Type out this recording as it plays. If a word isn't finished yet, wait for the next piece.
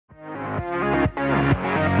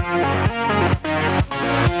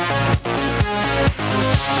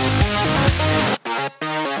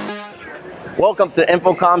Welcome to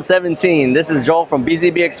InfoComm 17. This is Joel from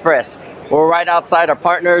BZB Express. We're right outside our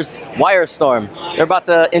partners, WyreStorm. They're about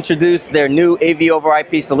to introduce their new AV over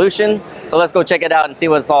IP solution. So let's go check it out and see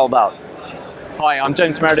what it's all about. Hi, I'm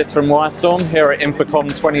James Meredith from WyreStorm here at InfoComm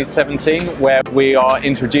 2017, where we are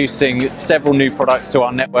introducing several new products to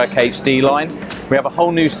our NetworkHD line. We have a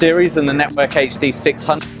whole new series in the NetworkHD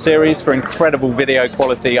 600 series for incredible video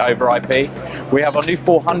quality over IP. We have our new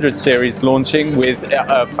 400 series launching with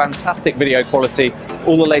fantastic video quality,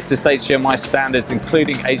 all the latest HDMI standards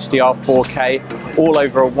including HDR 4K, all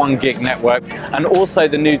over a 1 gig network, and also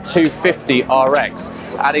the new 250 RX,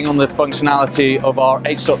 adding on the functionality of our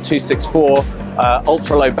H.264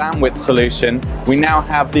 ultra low bandwidth solution. We now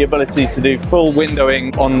have the ability to do full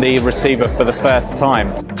windowing on the receiver for the first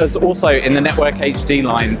time. There's also in the NetworkHD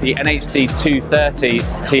line the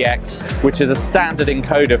NHD230TX, which is a standard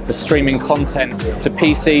encoder for streaming content to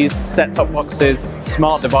PCs, set-top boxes,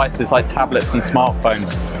 smart devices like tablets and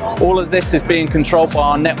smartphones. All of this is being controlled by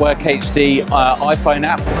our NetworkHD iPhone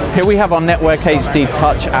app. Here we have our NetworkHD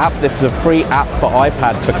Touch app. This is a free app for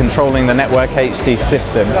iPad for controlling the NetworkHD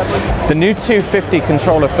system. The new 250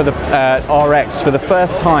 controller for the RX for the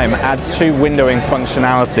first time adds true windowing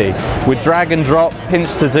functionality. With drag and drop, pinch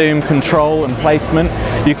to zoom, control and placement,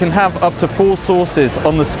 you can have up to 4 sources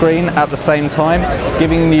on the screen at the same time,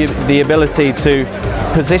 giving you the ability to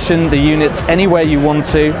position the units anywhere you want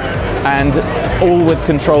to, and all with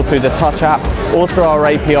control through the Touch app or through our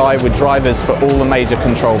API with drivers for all the major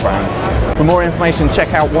control brands. For more information,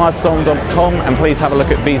 check out WyreStorm.com, and please have a look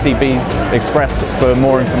at BZB Express for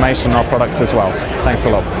more information on our products as well. Thanks a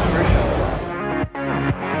lot.